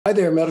Hi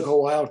there,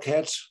 Medical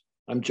Wildcats.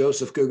 I'm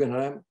Joseph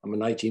Guggenheim. I'm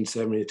a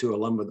 1972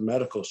 alum of the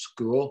medical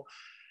school,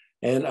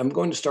 and I'm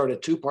going to start a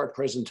two-part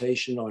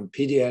presentation on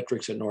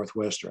pediatrics at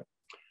Northwestern.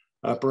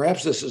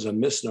 Perhaps this is a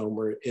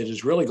misnomer. It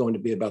is really going to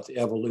be about the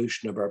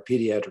evolution of our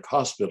pediatric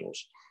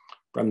hospitals,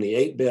 from the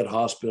 8-bed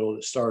hospital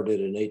that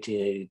started in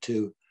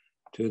 1882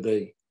 to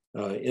the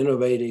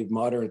innovative,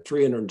 modern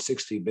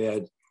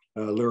 360-bed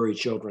Lurie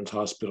Children's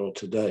Hospital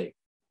today.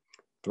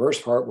 The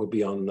first part will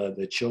be on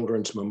the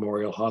Children's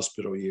Memorial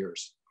Hospital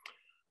years.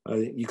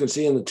 You can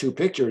see in the two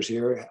pictures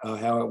here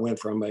how it went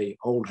from an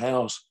old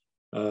house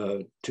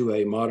to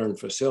a modern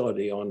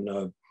facility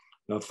on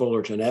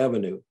Fullerton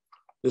Avenue.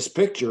 This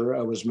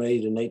picture was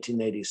made in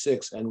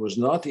 1886 and was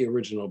not the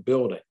original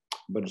building,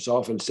 but it's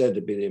often said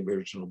to be the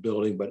original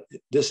building, but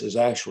this is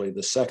actually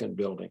the second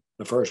building,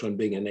 the first one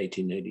being in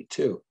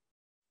 1882.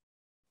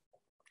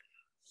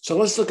 So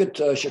let's look at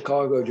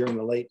Chicago during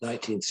the late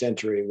 19th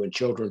century when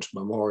Children's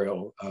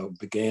Memorial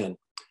began.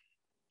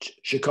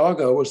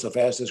 Chicago was the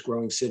fastest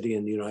growing city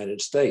in the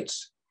United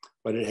States,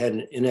 but it had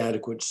an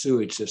inadequate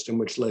sewage system,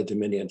 which led to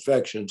many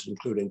infections,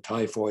 including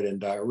typhoid and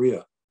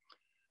diarrhea.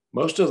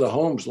 Most of the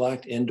homes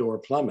lacked indoor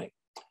plumbing,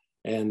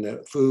 and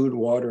the food,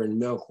 water, and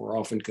milk were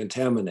often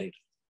contaminated.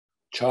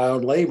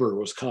 Child labor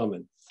was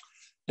common,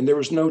 and there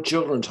was no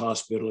children's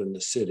hospital in the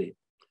city.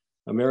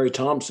 Mary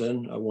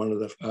Thompson, one of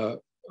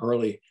the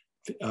early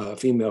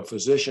female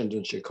physicians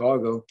in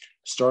Chicago,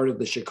 started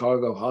the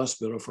Chicago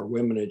Hospital for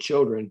Women and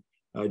Children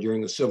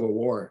during the Civil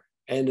War,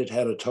 and it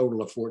had a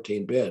total of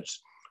 14 beds,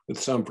 with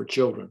some for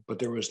children, but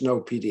there was no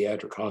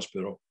pediatric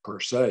hospital per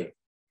se.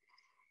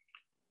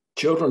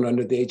 Children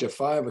under the age of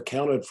 5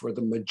 accounted for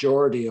the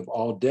majority of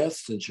all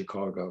deaths in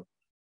Chicago,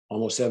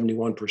 almost 71%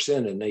 in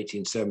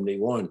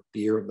 1871, the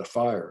year of the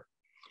fire.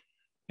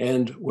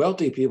 And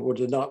wealthy people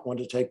did not want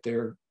to take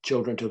their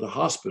children to the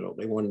hospital.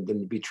 They wanted them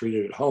to be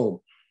treated at home.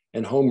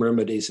 And home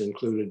remedies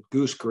included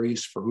goose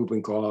grease for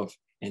whooping cough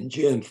and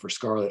gin for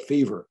scarlet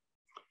fever.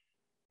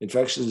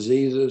 Infectious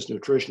diseases,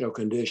 nutritional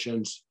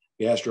conditions,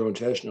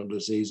 gastrointestinal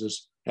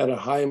diseases had a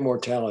high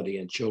mortality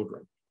in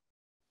children.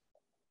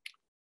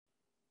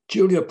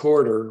 Julia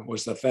Porter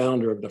was the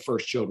founder of the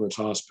first children's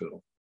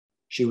hospital.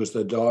 She was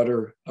the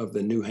daughter of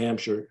the New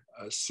Hampshire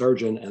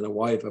surgeon and the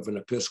wife of an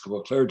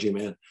Episcopal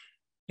clergyman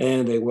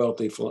and a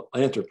wealthy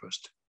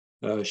philanthropist.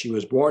 She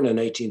was born in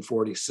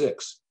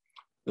 1846.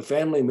 The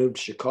family moved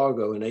to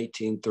Chicago in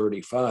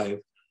 1835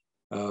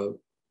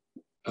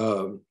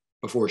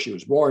 before she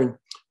was born.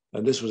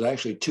 This was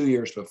actually 2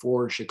 years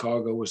before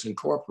Chicago was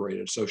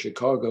incorporated. So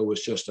Chicago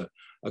was just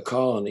a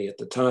colony at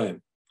the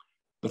time.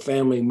 The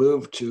family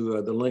moved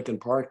to the Lincoln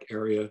Park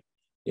area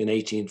in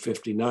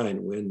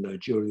 1859 when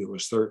Julia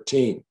was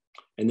 13,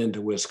 and then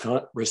to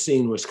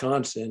Racine,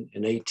 Wisconsin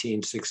in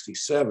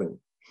 1867.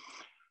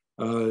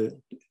 And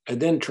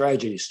then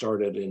tragedy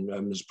started in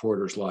Ms.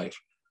 Porter's life.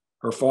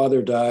 Her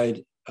father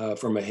died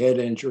from a head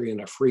injury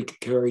in a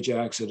freak carriage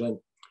accident.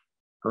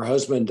 Her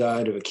husband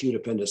died of acute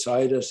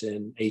appendicitis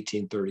in at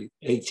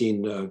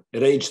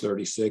age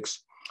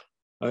 36.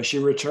 She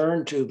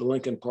returned to the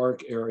Lincoln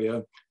Park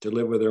area to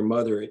live with her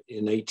mother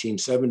in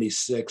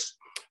 1876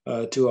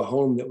 to a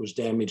home that was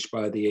damaged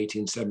by the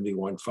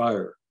 1871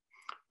 fire.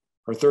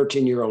 Her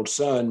 13-year-old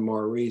son,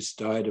 Maurice,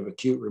 died of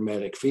acute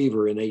rheumatic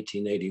fever in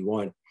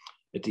 1881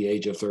 at the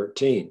age of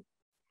 13.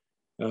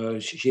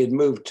 She had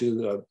moved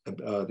to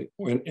the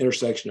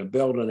intersection of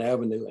Belden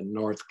Avenue and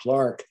North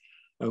Clark,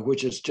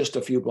 which is just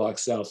a few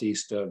blocks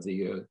southeast of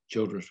the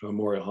Children's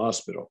Memorial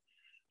Hospital.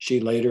 She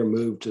later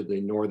moved to the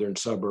northern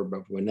suburb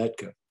of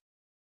Winnetka.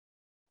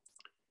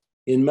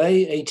 In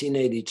May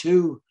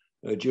 1882,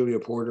 Julia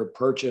Porter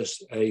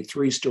purchased a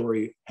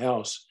 3-story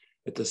house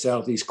at the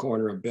southeast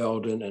corner of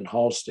Belden and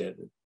Halstead,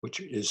 which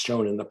is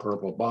shown in the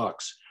purple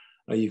box.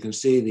 You can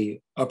see the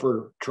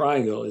upper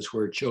triangle is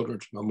where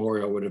Children's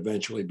Memorial would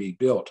eventually be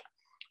built.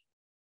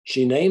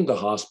 She named the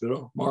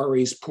hospital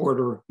Maurice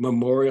Porter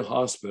Memorial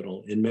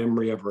Hospital in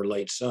memory of her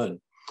late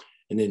son,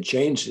 and then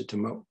changed it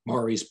to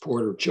Maurice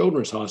Porter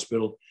Children's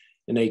Hospital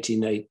in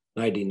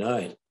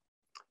 1899.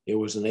 It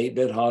was an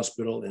 8-bed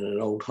hospital in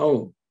an old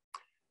home.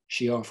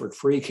 She offered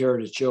free care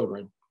to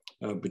children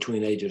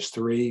between ages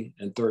 3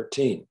 and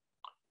 13.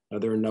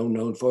 There are no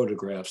known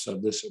photographs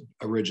of this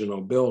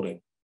original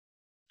building.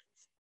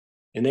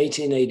 In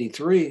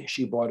 1883,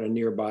 she bought a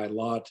nearby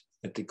lot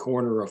at the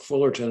corner of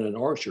Fullerton and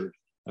Orchard,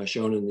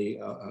 shown in the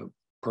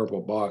purple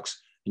box.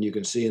 And you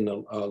can see in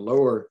the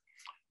lower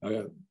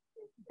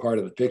part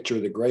of the picture,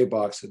 the gray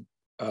box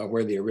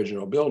where the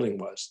original building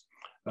was.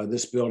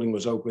 This building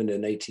was opened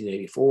in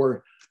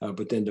 1884,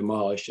 but then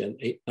demolished in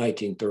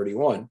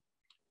 1931.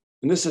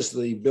 And this is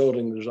the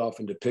building that is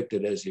often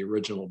depicted as the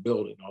original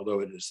building,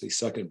 although it is the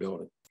second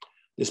building.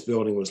 This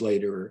building was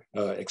later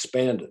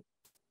expanded.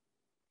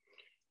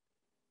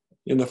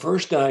 In the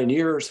first 9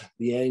 years,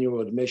 the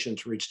annual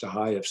admissions reached a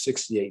high of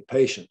 68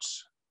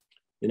 patients.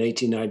 In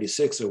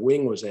 1896, a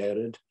wing was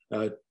added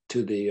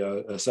to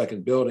the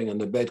second building,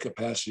 and the bed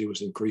capacity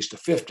was increased to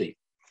 50.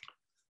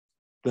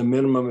 The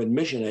minimum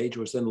admission age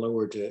was then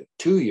lowered to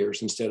 2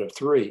 years instead of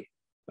 3.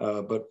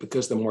 but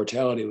because the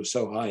mortality was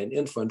so high in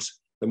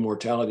infants, the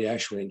mortality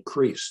actually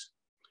increased.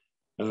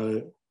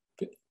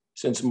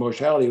 Since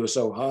mortality was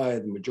so high,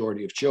 the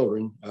majority of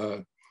children,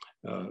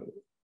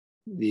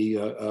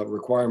 the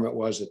requirement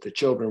was that the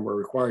children were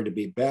required to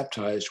be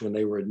baptized when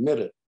they were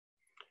admitted.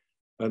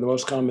 The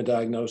most common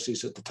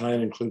diagnoses at the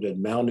time included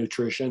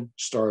malnutrition,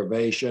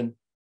 starvation,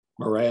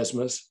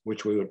 marasmus,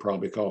 which we would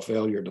probably call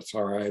failure to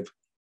thrive,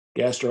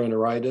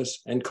 gastroenteritis,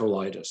 and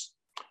colitis.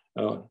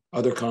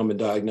 Other common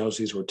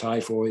diagnoses were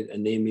typhoid,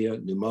 anemia,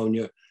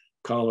 pneumonia,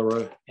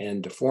 cholera,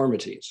 and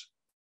deformities.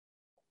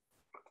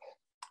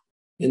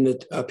 In the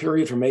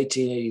period from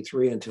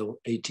 1883 until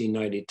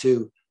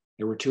 1892,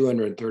 there were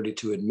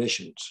 232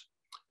 admissions.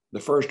 The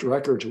first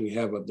records we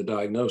have of the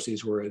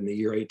diagnoses were in the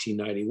year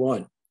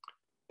 1891.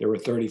 There were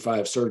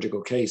 35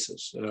 surgical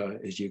cases,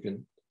 as you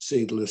can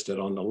see listed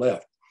on the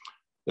left.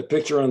 The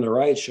picture on the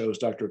right shows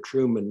Dr.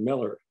 Truman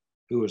Miller,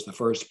 who was the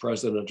first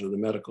president of the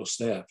medical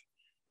staff.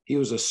 He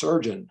was a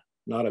surgeon,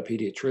 not a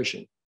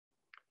pediatrician.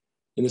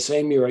 In the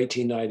same year,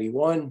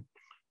 1891,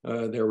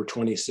 there were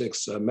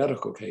 26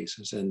 medical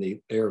cases, and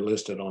they are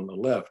listed on the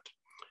left.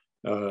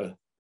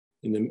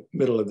 In the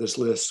middle of this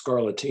list,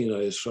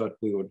 scarlatina is what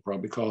we would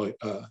probably call it,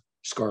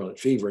 scarlet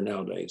fever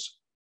nowadays.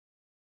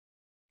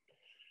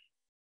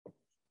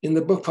 In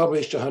the book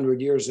published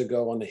 100 years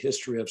ago on the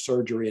history of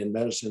surgery and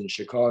medicine in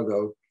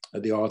Chicago,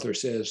 the author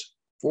says,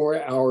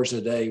 4 hours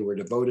a day were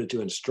devoted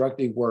to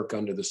instructive work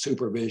under the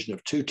supervision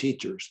of 2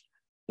 teachers,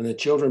 and the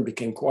children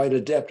became quite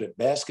adept at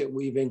basket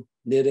weaving,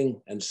 knitting,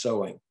 and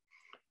sewing.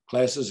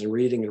 Classes in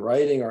reading and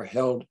writing are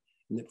held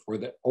for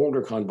the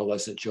older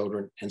convalescent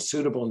children, and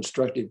suitable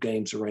instructive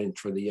games arranged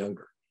for the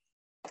younger.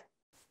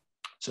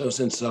 So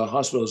since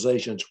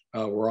hospitalizations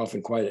were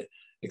often quite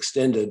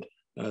extended,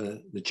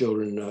 the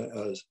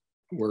children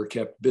were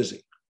kept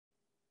busy.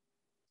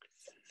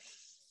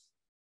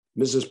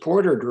 Mrs.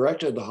 Porter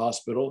directed the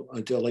hospital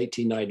until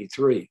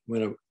 1893,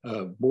 when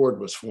a board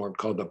was formed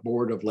called the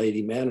Board of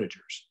Lady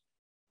Managers.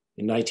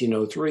 In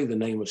 1903, the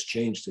name was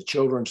changed to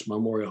Children's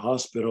Memorial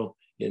Hospital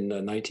in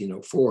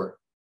 1904.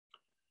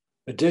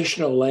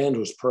 Additional land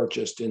was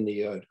purchased in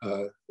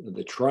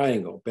the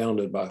triangle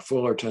bounded by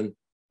Fullerton,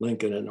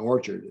 Lincoln, and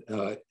Orchard,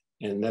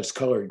 and that's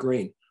colored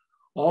green.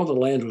 All the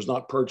land was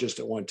not purchased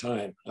at one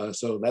time,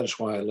 so that's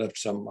why I left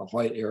some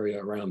white area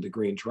around the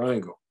green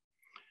triangle.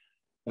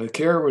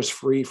 Care was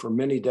free for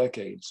many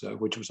decades,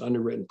 which was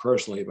underwritten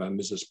personally by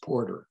Mrs.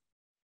 Porter.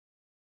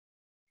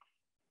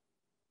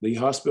 The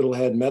hospital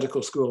had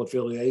medical school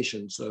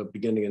affiliations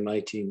beginning in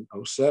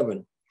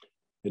 1907.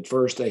 At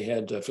first, they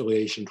had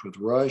affiliations with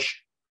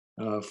Rush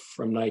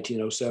from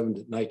 1907 to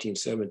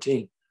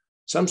 1917.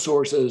 Some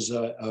sources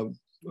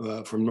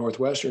from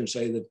Northwestern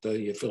say that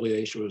the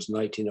affiliation was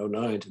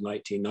 1909 to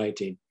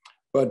 1919,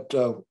 but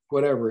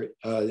whatever,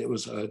 it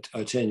was a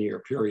 10-year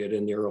period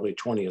in the early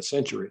 20th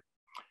century.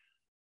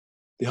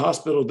 The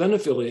hospital then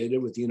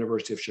affiliated with the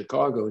University of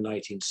Chicago in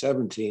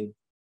 1917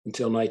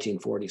 until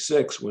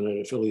 1946, when it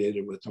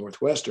affiliated with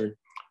Northwestern,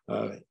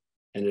 and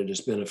it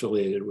has been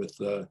affiliated with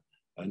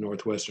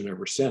Northwestern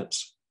ever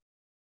since.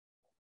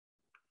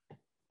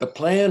 The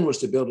plan was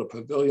to build a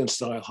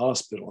pavilion-style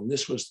hospital, and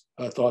this was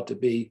thought to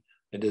be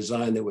a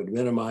design that would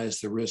minimize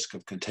the risk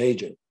of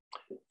contagion.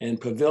 And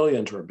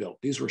pavilions were built.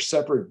 These were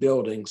separate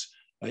buildings,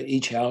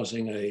 each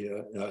housing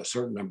a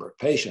certain number of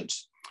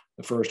patients.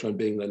 The first one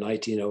being the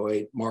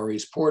 1908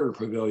 Maurice Porter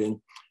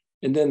Pavilion,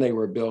 and then they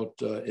were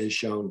built as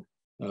shown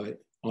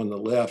on the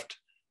left.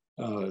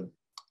 The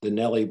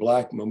Nellie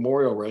Black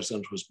Memorial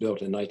Residence was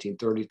built in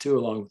 1932,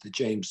 along with the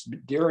James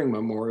Deering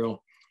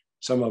Memorial.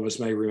 Some of us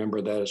may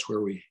remember that as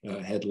where we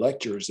had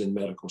lectures in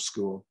medical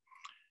school.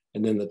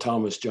 And then the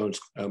Thomas Jones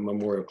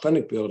Memorial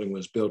Clinic building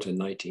was built in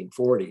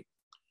 1940.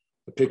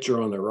 The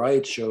picture on the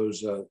right shows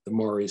the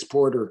Maurice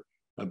Porter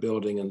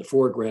building in the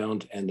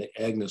foreground and the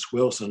Agnes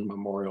Wilson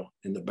Memorial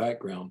in the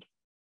background.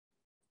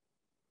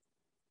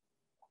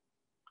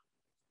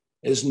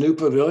 As new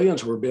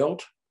pavilions were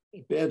built,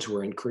 beds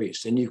were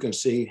increased, and you can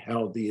see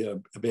how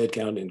the bed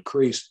count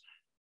increased.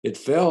 It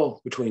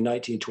fell between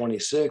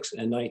 1926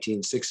 and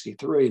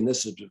 1963, and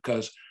this is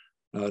because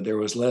there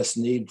was less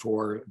need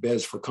for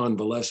beds for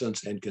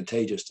convalescents and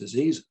contagious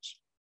diseases.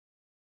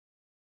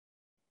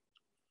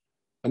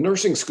 A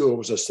nursing school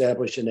was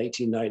established in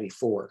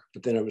 1894,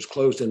 but then it was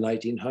closed in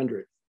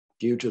 1900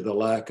 due to the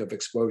lack of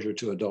exposure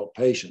to adult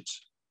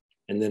patients.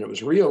 And then it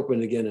was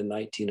reopened again in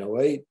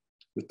 1908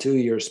 with 2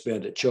 years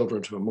spent at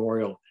Children's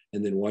Memorial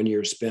and then 1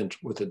 year spent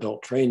with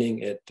adult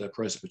training at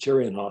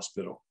Presbyterian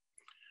Hospital.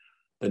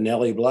 The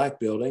Nellie Black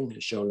building,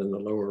 as shown in the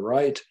lower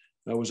right,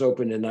 was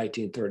opened in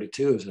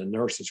 1932 as a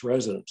nurse's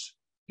residence.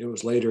 It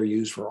was later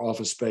used for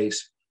office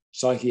space,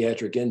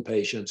 psychiatric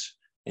inpatients,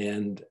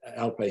 and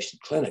outpatient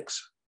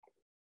clinics.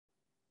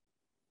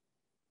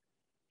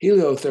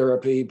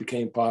 Heliotherapy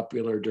became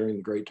popular during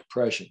the Great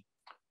Depression.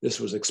 This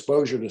was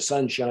exposure to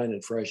sunshine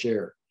and fresh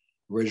air,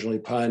 originally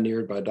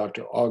pioneered by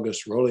Dr.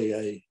 Auguste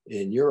Rollier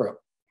in Europe.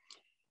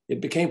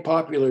 It became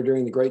popular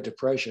during the Great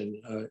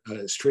Depression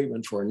as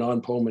treatment for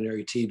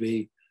non-pulmonary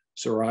TB,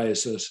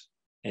 psoriasis,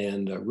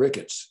 and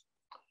rickets.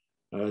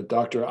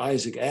 Dr.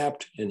 Isaac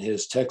Apt, in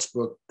his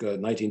textbook,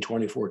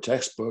 1924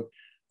 textbook,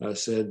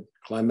 said,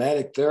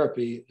 climatic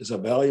therapy is a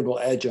valuable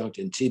adjunct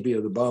in TB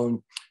of the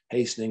bone,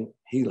 hastening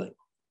healing.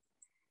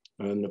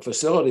 And the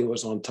facility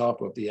was on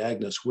top of the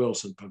Agnes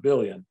Wilson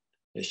Pavilion,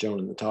 as shown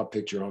in the top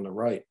picture on the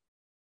right.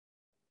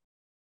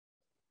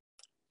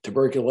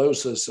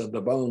 Tuberculosis of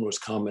the bone was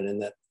common in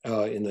the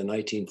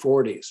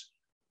 1940s.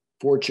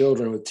 4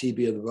 children with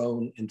TB of the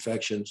bone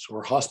infections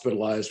were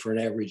hospitalized for an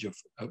average of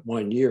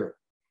 1 year.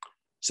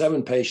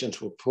 7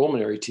 patients with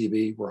pulmonary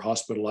TB were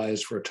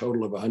hospitalized for a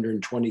total of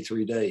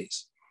 123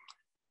 days.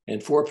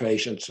 And 4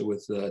 patients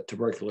with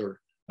tubercular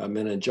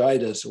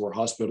meningitis were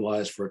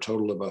hospitalized for a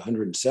total of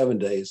 107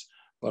 days,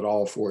 but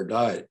all 4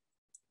 died.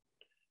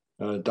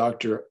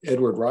 Dr.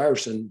 Edward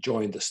Ryerson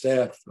joined the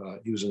staff.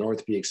 He was an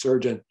orthopedic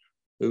surgeon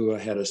who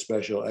had a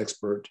special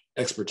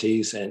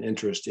expertise and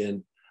interest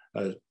in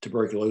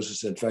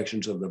tuberculosis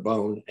infections of the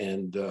bone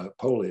and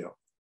polio.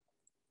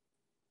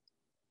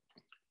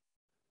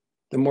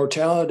 The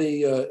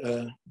mortality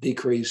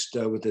decreased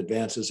with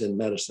advances in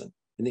medicine.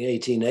 In the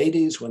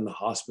 1880s, when the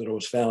hospital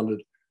was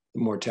founded,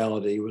 the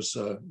mortality was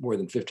more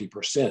than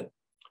 50%.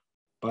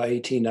 By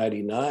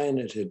 1899,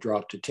 it had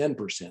dropped to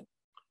 10%.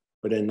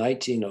 But in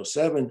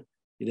 1907,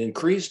 it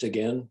increased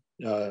again,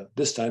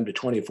 this time to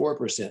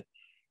 24%.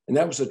 And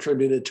that was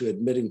attributed to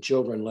admitting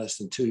children less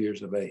than 2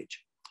 years of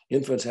age.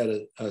 Infants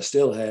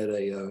still had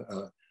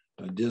a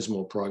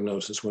dismal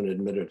prognosis when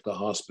admitted to the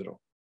hospital.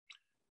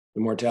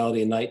 The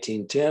mortality in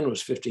 1910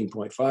 was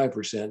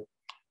 15.5%,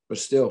 but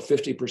still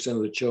 50%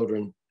 of the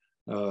children,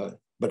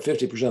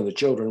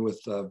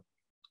 with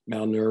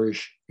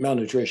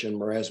malnutrition,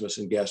 marasmus,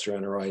 and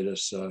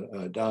gastroenteritis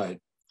died.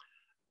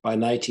 By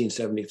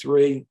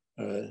 1973,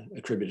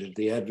 attributed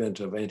to the advent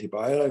of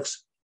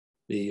antibiotics,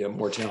 the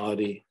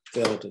mortality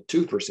fell to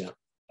 2%.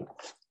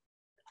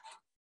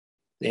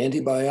 The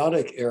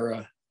antibiotic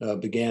era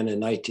began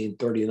in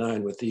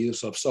 1939 with the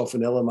use of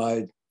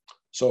sulfanilamide,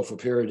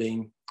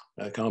 sulfapyridine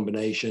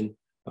combination,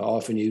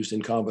 often used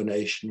in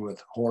combination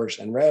with horse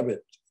and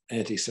rabbit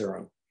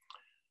antiserum.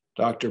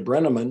 Dr.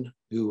 Brenneman,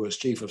 who was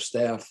chief of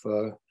staff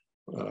from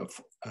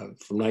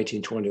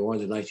 1921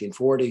 to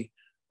 1940,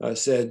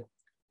 said,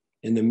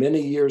 "In the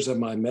many years of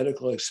my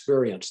medical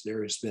experience,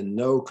 there has been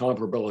no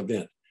comparable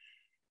event.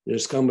 It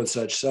has come with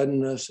such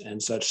suddenness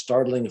and such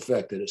startling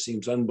effect that it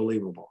seems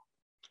unbelievable."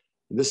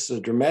 This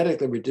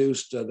dramatically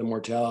reduced the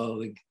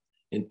mortality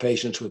in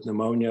patients with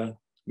pneumonia,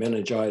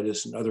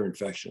 meningitis, and other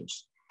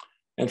infections.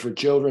 And for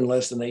children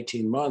less than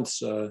 18 months,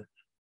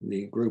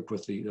 the group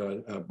with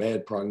the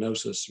bad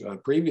prognosis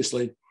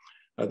previously,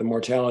 the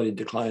mortality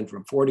declined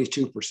from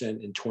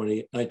 42% in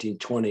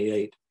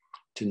 1928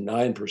 to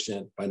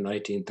 9% by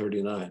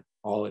 1939,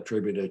 all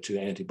attributed to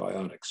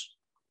antibiotics.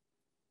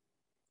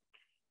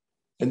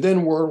 And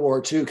then World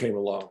War II came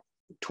along.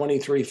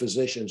 23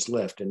 physicians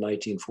left in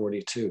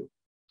 1942.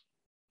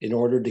 In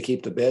order to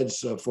keep the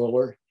beds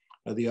fuller,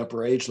 the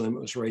upper age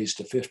limit was raised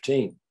to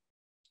 15.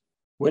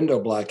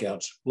 Window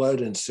blackouts,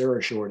 blood and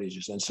serum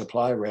shortages, and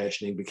supply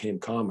rationing became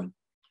common.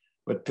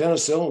 But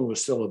penicillin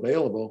was still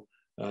available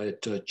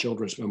at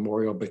Children's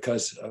Memorial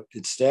because of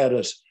its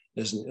status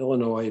as an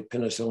Illinois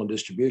penicillin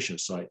distribution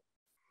site.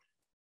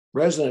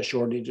 Resident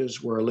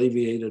shortages were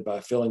alleviated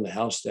by filling the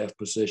house staff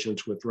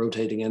positions with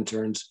rotating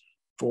interns,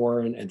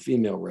 foreign and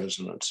female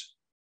residents.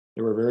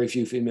 There were very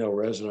few female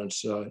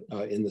residents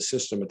in the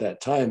system at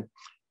that time.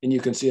 And you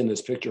can see in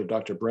this picture of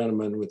Dr.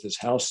 Brenneman with his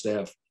house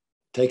staff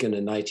taken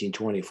in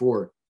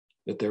 1924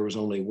 that there was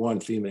only 1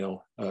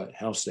 female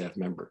house staff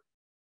member.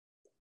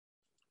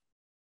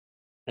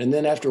 And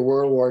then after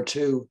World War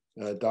II,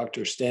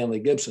 Dr. Stanley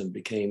Gibson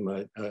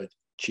became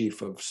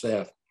chief of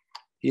staff.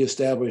 He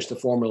established a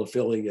formal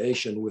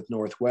affiliation with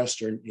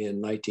Northwestern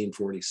in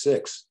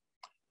 1946.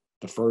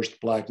 The first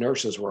Black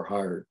nurses were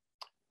hired.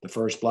 The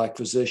first Black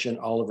physician,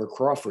 Oliver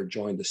Crawford,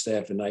 joined the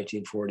staff in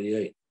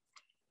 1948.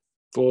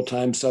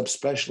 Full-time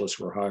subspecialists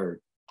were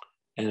hired,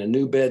 and a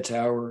new bed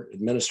tower,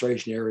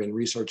 administration area, and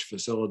research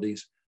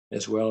facilities,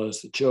 as well as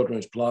the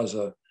Children's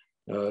Plaza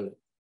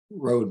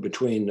road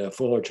between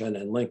Fullerton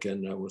and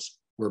Lincoln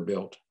were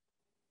built.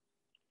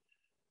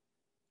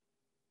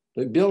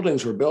 The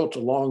buildings were built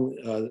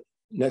along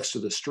next to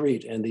the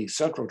street, and the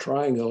Central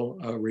Triangle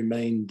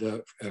remained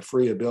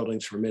free of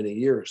buildings for many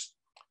years.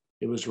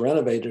 It was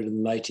renovated in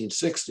the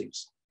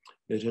 1960s.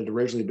 It had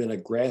originally been a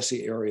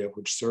grassy area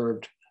which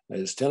served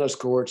as tennis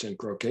courts and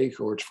croquet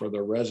courts for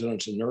the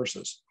residents and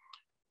nurses,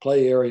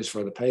 play areas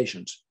for the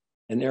patients,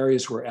 and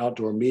areas where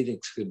outdoor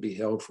meetings could be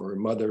held for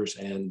mothers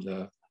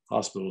and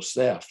hospital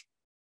staff.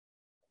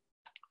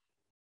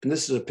 And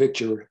this is a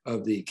picture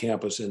of the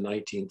campus in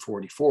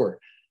 1944.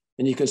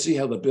 And you can see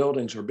how the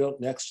buildings are built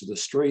next to the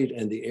street,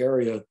 and the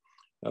area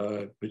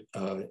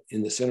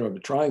in the center of the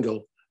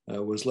triangle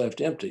was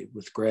left empty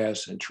with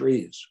grass and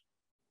trees.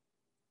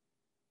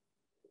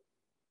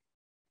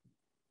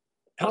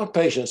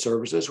 Outpatient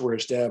services were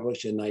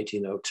established in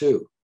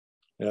 1902.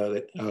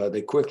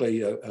 They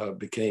quickly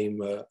became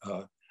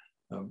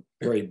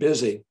very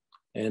busy,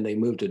 and they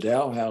moved to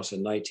Dow House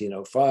in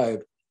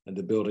 1905 and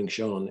the building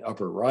shown on the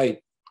upper right,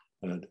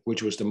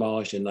 which was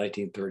demolished in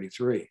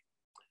 1933.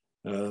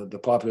 The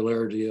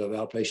popularity of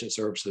outpatient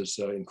services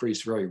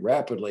increased very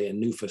rapidly, and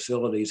new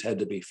facilities had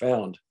to be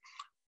found.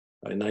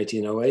 In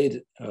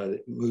 1908,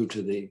 it moved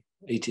to the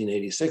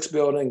 1886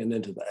 building, and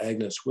then to the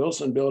Agnes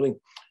Wilson building,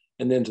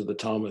 and then to the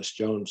Thomas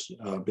Jones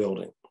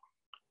building.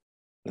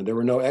 And there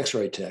were no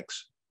X-ray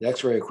techs. The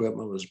X-ray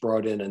equipment was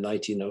brought in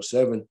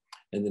 1907,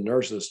 and the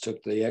nurses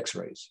took the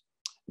X-rays.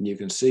 And you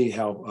can see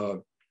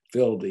how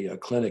filled the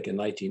clinic in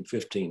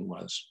 1915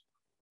 was.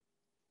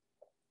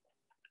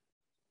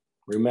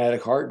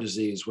 Rheumatic heart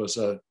disease was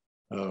a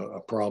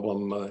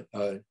problem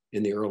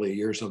in the early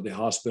years of the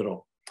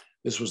hospital.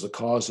 This was the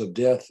cause of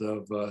death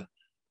of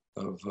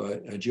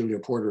Julia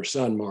Porter's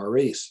son,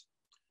 Maurice.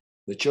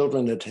 The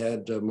children that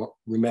had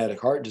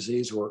rheumatic heart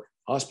disease were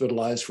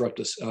hospitalized for up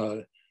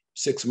to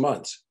 6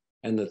 months,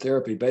 and the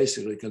therapy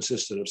basically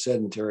consisted of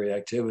sedentary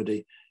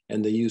activity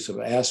and the use of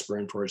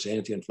aspirin for its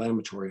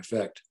anti-inflammatory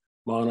effect,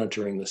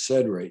 monitoring the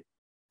SED rate.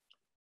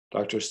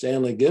 Dr.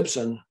 Stanley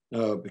Gibson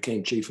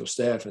became chief of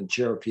staff and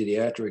chair of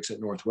pediatrics at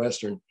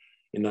Northwestern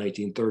in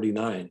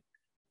 1939.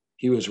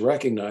 He was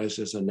recognized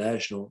as a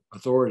national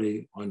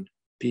authority on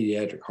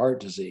pediatric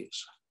heart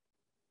disease.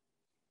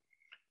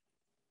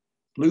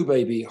 Blue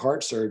baby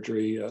heart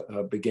surgery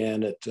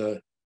began at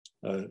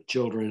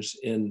Children's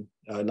in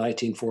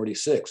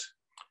 1946.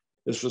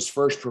 This was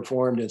first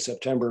performed in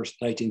September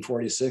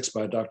 1946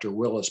 by Dr.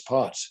 Willis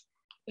Potts,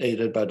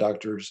 aided by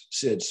Drs.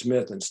 Sid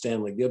Smith and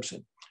Stanley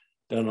Gibson,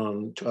 done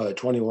on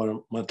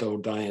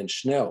 21-month-old Diane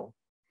Schnell.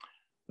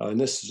 And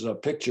this is a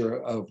picture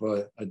of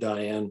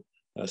Diane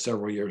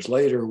several years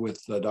later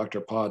with Dr.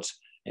 Potts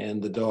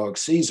and the dog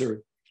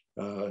Caesar,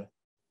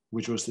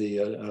 which was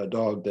the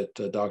dog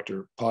that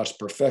Dr. Potts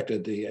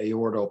perfected the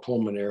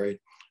aortopulmonary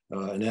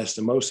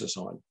anastomosis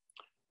on.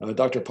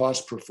 Dr.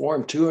 Potts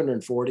performed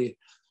 240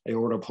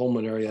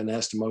 aortopulmonary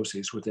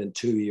anastomoses within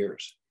 2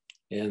 years,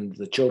 and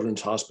the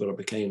Children's Hospital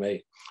became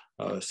a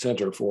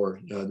center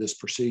for this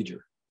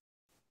procedure.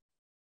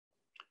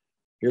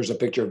 Here's a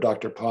picture of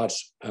Dr.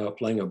 Potts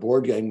playing a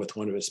board game with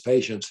one of his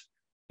patients,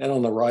 and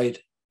on the right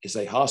is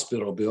a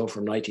hospital bill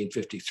from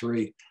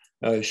 1953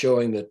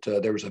 showing that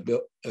there was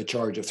a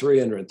charge of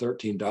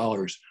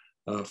 $313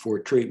 for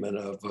treatment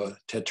of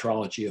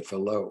tetralogy of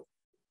Fallot.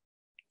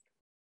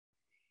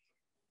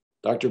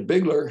 Dr.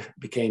 Bigler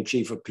became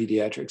chief of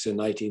pediatrics in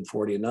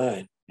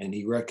 1949, and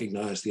he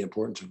recognized the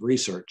importance of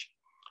research.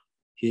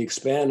 He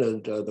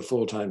expanded the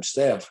full-time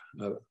staff.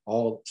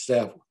 All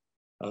staff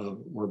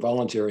were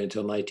voluntary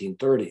until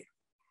 1930.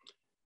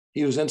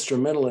 He was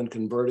instrumental in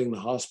converting the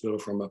hospital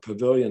from a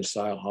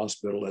pavilion-style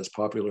hospital as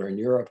popular in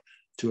Europe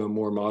to a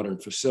more modern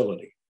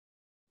facility.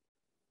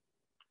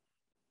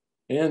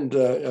 And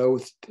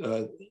with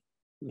the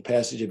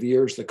passage of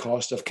years, the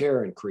cost of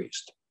care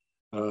increased.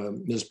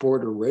 Ms.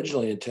 Porter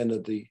originally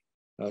intended the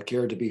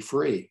care to be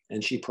free,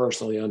 and she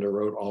personally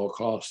underwrote all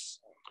costs.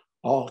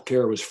 All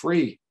care was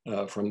free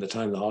from the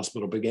time the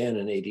hospital began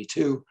in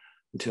 '82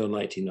 until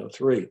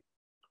 1903.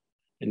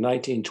 In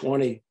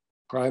 1920,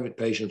 private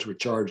patients were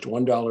charged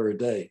 $1 a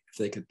day if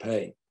they could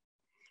pay.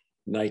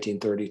 In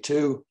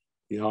 1932,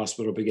 the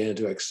hospital began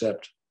to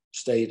accept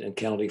state and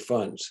county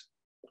funds.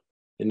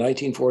 In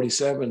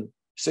 1947,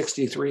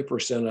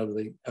 63% of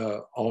the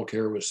all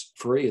care was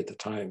free at the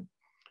time.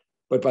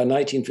 But by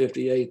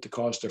 1958, the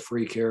cost of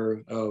free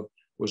care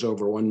was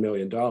over $1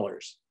 million.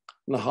 And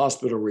the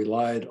hospital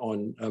relied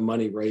on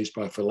money raised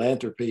by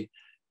philanthropy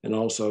and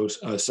also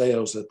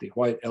sales at the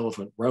White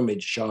Elephant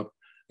Rummage Shop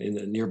in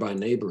the nearby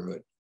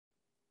neighborhood.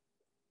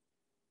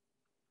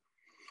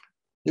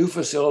 New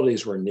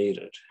facilities were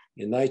needed.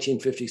 In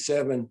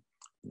 1957,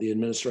 the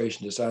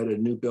administration decided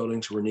new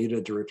buildings were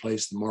needed to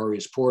replace the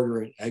Maurice Porter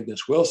and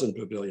Agnes Wilson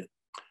Pavilion.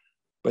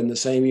 But in the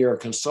same year, a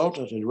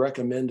consultant had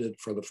recommended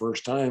for the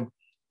first time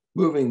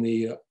moving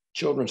the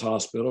Children's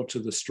Hospital to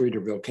the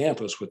Streeterville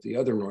campus with the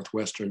other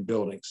Northwestern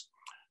buildings,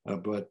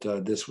 but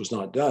this was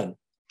not done.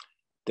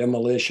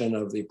 Demolition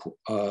of the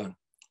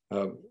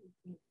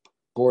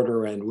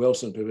Porter and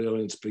Wilson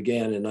pavilions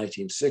began in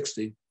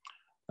 1960,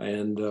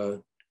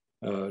 and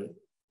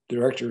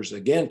directors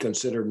again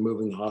considered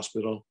moving the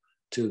hospital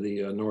to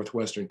the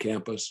Northwestern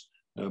campus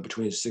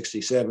between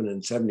 67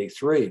 and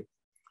 73.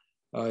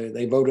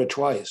 They voted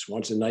twice,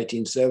 once in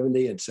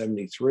 1970 and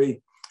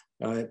 73,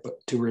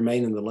 to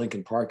remain in the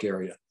Lincoln Park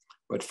area.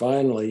 But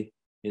finally,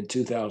 in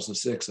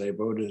 2006, they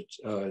voted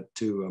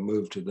to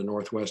move to the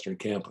Northwestern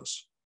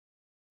campus,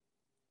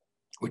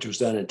 which was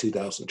done in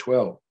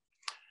 2012.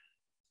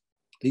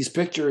 These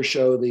pictures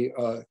show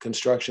the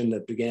construction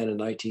that began in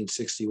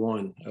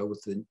 1961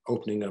 with the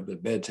opening of the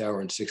bed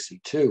tower in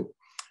 '62.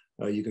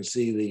 You can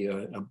see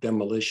the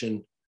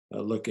demolition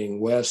looking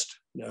west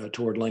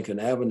toward Lincoln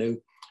Avenue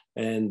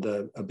and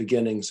the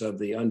beginnings of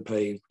the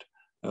unpaved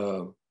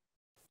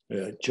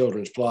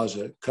Children's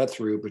Plaza cut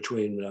through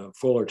between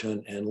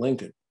Fullerton and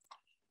Lincoln.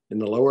 In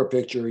the lower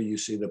picture, you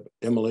see the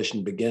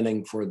demolition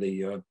beginning for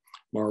the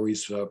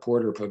Maurice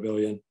Porter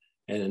Pavilion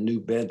and a new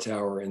bed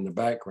tower in the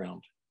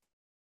background.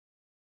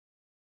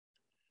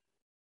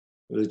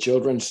 The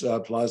Children's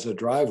Plaza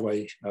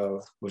driveway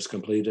was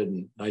completed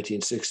in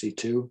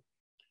 1962.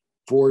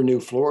 4 new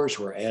floors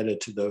were added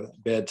to the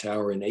bed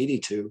tower in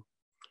 82,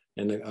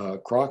 and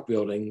the Kroc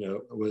building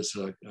was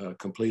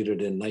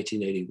completed in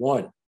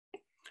 1981.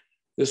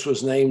 This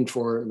was named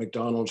for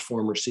McDonald's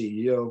former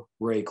CEO,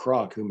 Ray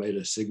Kroc, who made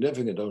a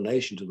significant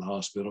donation to the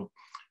hospital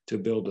to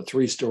build a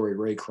 3-story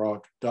Ray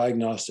Kroc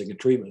Diagnostic and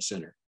Treatment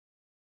Center.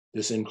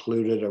 This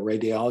included a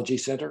radiology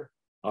center,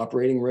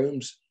 operating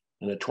rooms,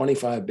 and a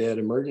 25-bed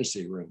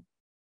emergency room.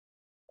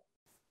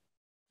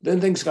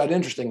 Then things got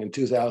interesting in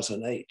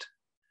 2008.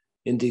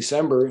 In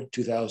December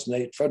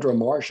 2008, federal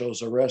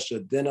marshals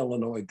arrested then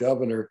Illinois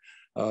Governor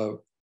Rod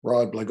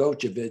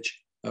Blagojevich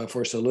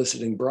for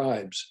soliciting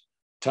bribes.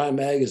 Time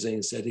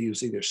magazine said he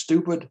was either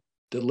stupid,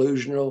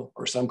 delusional,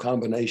 or some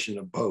combination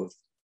of both.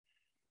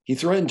 He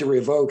threatened to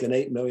revoke an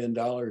 $8 million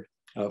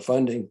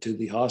funding to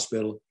the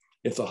hospital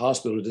if the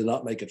hospital did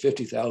not make a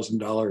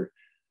 $50,000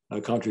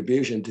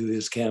 contribution to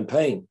his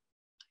campaign.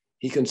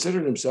 He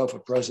considered himself a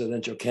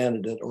presidential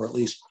candidate, or at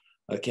least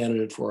a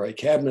candidate for a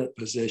cabinet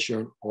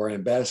position or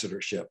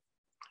ambassadorship.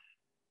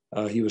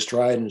 He was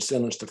tried and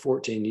sentenced to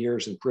 14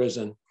 years in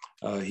prison.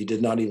 He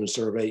did not even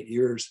serve 8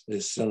 years.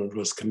 His sentence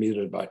was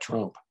commuted by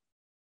Trump.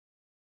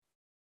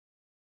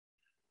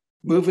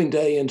 Moving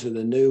day into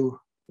the new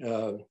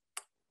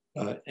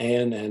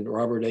Ann and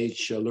Robert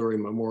H. Lurie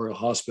Memorial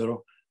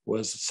Hospital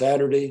was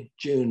Saturday,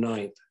 June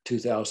 9th,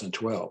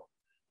 2012.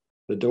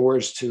 The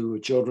doors to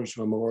Children's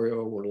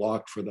Memorial were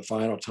locked for the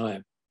final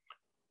time.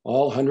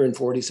 All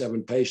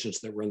 147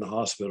 patients that were in the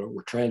hospital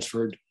were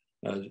transferred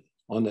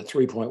on the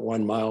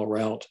 3.1-mile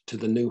route to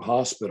the new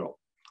hospital.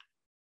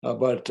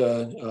 But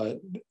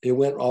it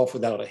went off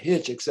without a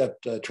hitch,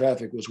 except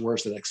traffic was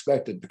worse than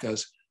expected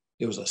because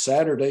it was a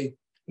Saturday.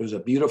 It was a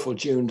beautiful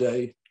June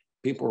day.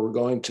 People were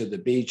going to the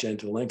beach and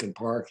to Lincoln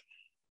Park,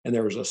 and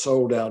there was a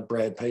sold-out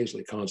Brad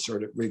Paisley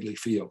concert at Wrigley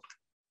Field.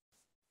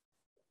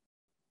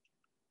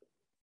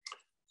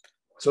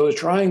 So the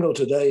Triangle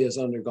today has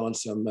undergone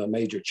some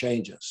major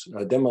changes.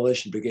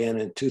 Demolition began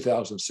in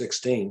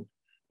 2016,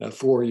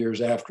 4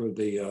 years after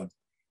the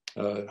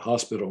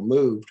hospital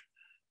moved.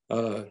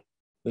 The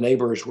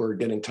neighbors were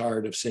getting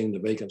tired of seeing the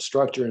vacant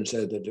structure and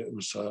said that it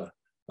was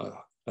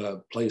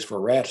a place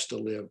for rats to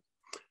live.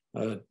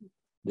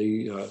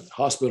 The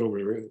hospital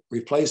was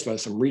replaced by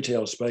some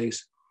retail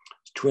space,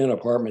 twin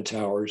apartment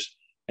towers,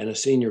 and a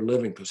senior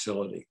living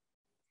facility.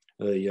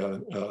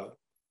 The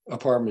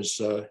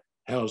apartments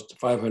housed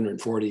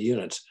 540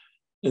 units,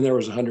 and there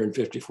was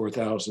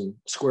 154,000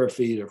 square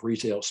feet of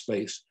retail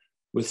space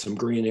with some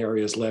green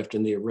areas left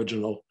in the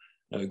original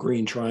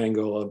green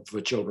triangle of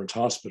a children's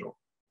hospital.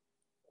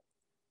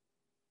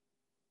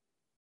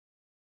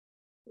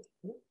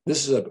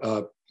 This is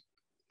the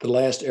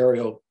last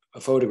aerial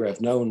photograph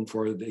known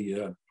for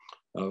the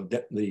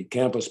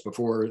campus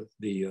before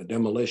the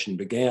demolition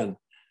began.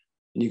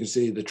 And you can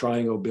see the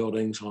triangle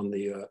buildings on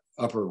the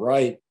upper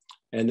right,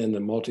 and then the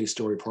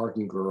multi-story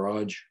parking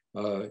garage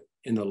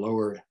in the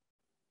lower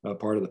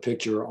part of the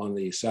picture on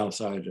the south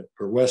side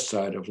or west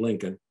side of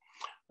Lincoln.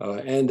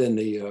 And then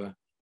the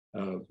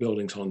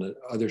buildings on the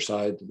other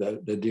side,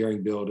 the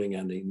Deering building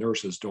and the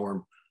nurses'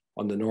 dorm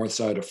on the north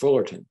side of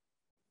Fullerton.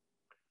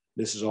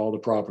 This is all the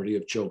property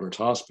of Children's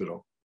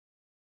Hospital.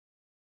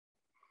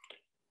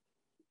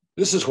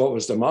 This is what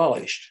was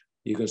demolished.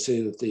 You can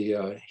see that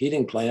the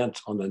heating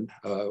plant on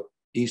the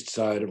east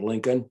side of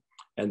Lincoln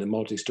and the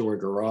multi-story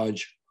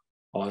garage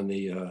on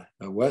the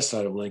west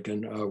side of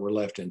Lincoln were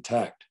left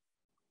intact.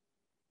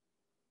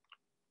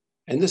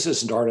 And this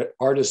is an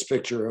artist's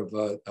picture of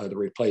the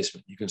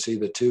replacement. You can see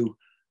the 2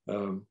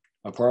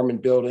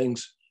 apartment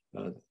buildings.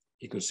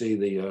 You can see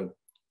the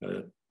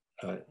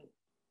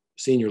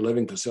senior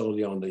living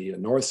facility on the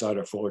north side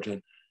of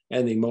Fullerton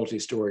and the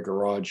multi-story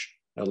garage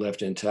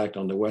left intact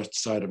on the west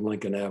side of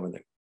Lincoln Avenue.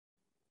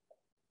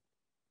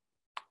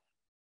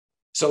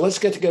 So let's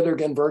get together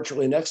again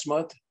virtually next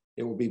month.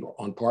 It will be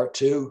on part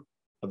 2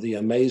 of the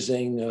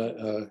amazing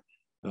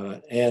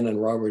Ann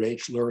and Robert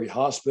H. Lurie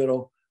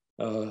Hospital,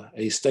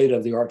 a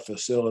state-of-the-art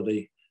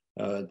facility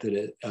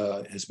that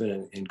has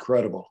been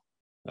incredible.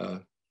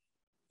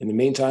 In the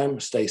meantime,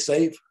 stay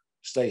safe,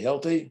 stay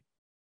healthy,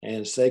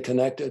 and stay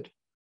connected.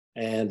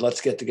 And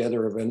let's get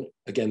together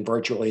again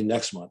virtually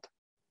next month.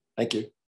 Thank you.